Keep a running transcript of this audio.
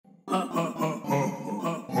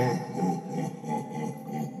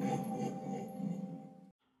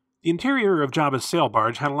The interior of Jabba's sail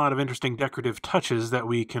barge had a lot of interesting decorative touches that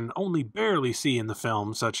we can only barely see in the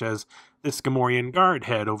film, such as this Gamorrean guard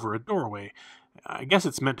head over a doorway. I guess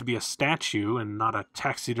it's meant to be a statue and not a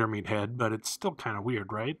taxidermied head, but it's still kind of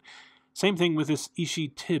weird, right? Same thing with this Ishi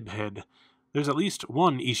Tib head. There's at least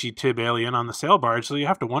one Ishi Tib alien on the sail barge, so you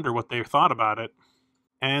have to wonder what they thought about it.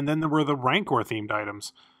 And then there were the Rancor-themed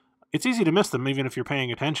items. It's easy to miss them even if you're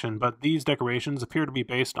paying attention, but these decorations appear to be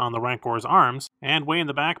based on the Rancor's arms, and way in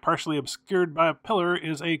the back, partially obscured by a pillar,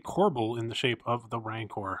 is a corbel in the shape of the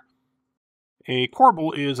Rancor. A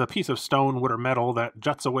corbel is a piece of stone, wood, or metal that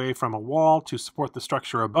juts away from a wall to support the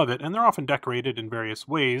structure above it, and they're often decorated in various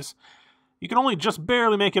ways. You can only just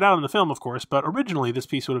barely make it out in the film, of course, but originally this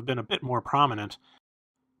piece would have been a bit more prominent.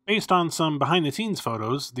 Based on some behind-the-scenes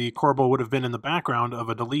photos, the corbel would have been in the background of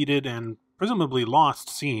a deleted and presumably lost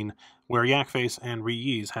scene where Yakface and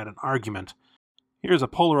Reese had an argument. Here's a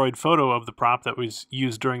Polaroid photo of the prop that was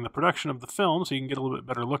used during the production of the film, so you can get a little bit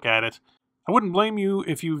better look at it. I wouldn't blame you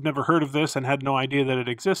if you've never heard of this and had no idea that it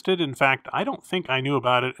existed. In fact, I don't think I knew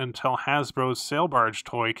about it until Hasbro's Sail Barge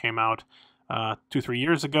toy came out 2-3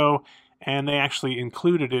 years ago, and they actually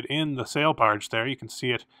included it in the sail barge there. You can see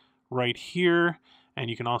it right here. And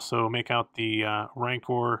you can also make out the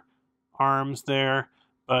Rancor arms there.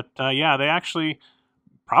 But yeah, they actually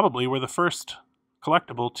probably were the first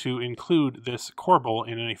collectible to include this corbel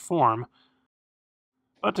in any form.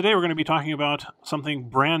 But today we're going to be talking about something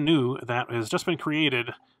brand new that has just been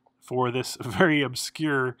created for this very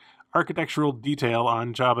obscure architectural detail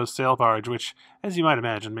on Jabba's sail barge, which, as you might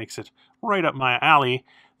imagine, makes it right up my alley.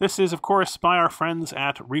 This is, of course, by our friends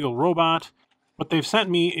at Regal Robot. What they've sent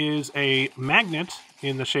me is a magnet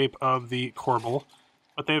in the shape of the corbel,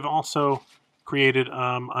 but they've also created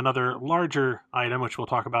another larger item, which we'll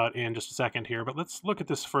talk about in just a second here. But let's look at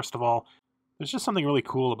this first of all. There's just something really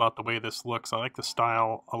cool about the way this looks. I like the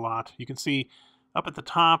style a lot. You can see up at the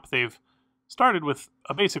top, they've started with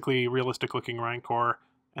a basically realistic-looking Rancor,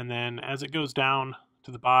 and then as it goes down to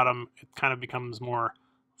the bottom, it kind of becomes more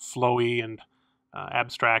flowy and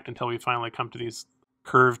abstract until we finally come to these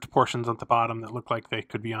curved portions at the bottom that look like they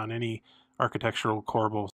could be on any architectural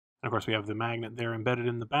corbel. And of course we have the magnet there embedded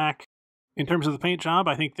in the back. In terms of the paint job,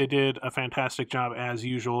 I think they did a fantastic job as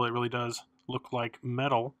usual. It really does look like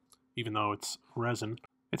metal, even though it's resin.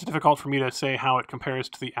 It's difficult for me to say how it compares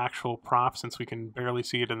to the actual prop since we can barely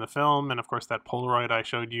see it in the film, and of course that Polaroid I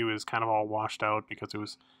showed you is kind of all washed out because it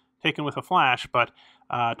was taken with a flash, but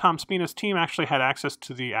Tom Spina's team actually had access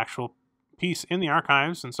to the actual piece in the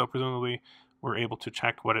archives, and so presumably were able to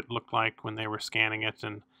check what it looked like when they were scanning it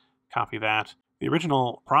and copy that. The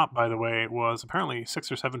original prop, by the way, was apparently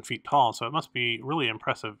 6 or 7 feet tall, so it must be really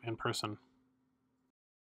impressive in person.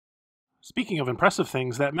 Speaking of impressive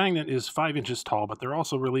things, that magnet is 5 inches tall, but they're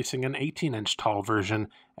also releasing an 18-inch tall version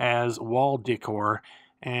as wall decor,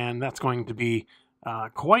 and that's going to be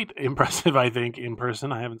quite impressive, I think, in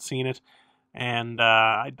person. I haven't seen it, and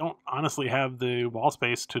I don't honestly have the wall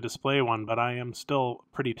space to display one, but I am still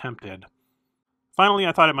pretty tempted. Finally,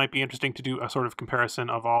 I thought it might be interesting to do a sort of comparison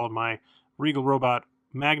of all of my Regal Robot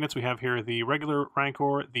magnets. We have here the regular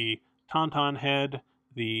Rancor, the Tauntaun head,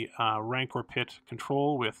 the Rancor pit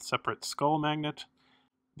control with separate skull magnet,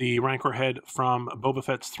 the Rancor head from Boba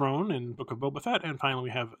Fett's throne in Book of Boba Fett, and finally we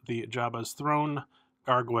have the Jabba's throne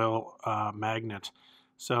gargoyle magnet.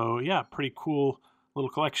 So yeah, pretty cool little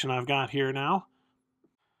collection I've got here now.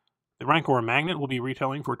 The Rancor magnet will be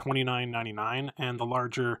retailing for $29.99, and the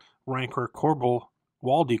larger Rancor Corbel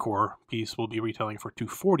wall decor piece will be retailing for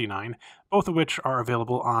 $249, both of which are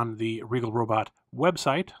available on the Regal Robot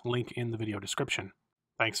website, link in the video description.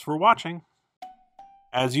 Thanks for watching!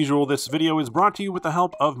 As usual, this video is brought to you with the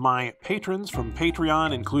help of my patrons from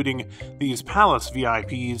Patreon, including these Palace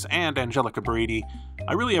VIPs and Angelica Brady.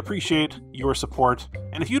 I really appreciate your support,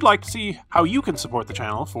 and if you'd like to see how you can support the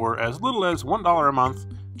channel for as little as $1 a month,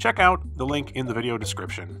 check out the link in the video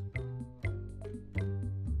description.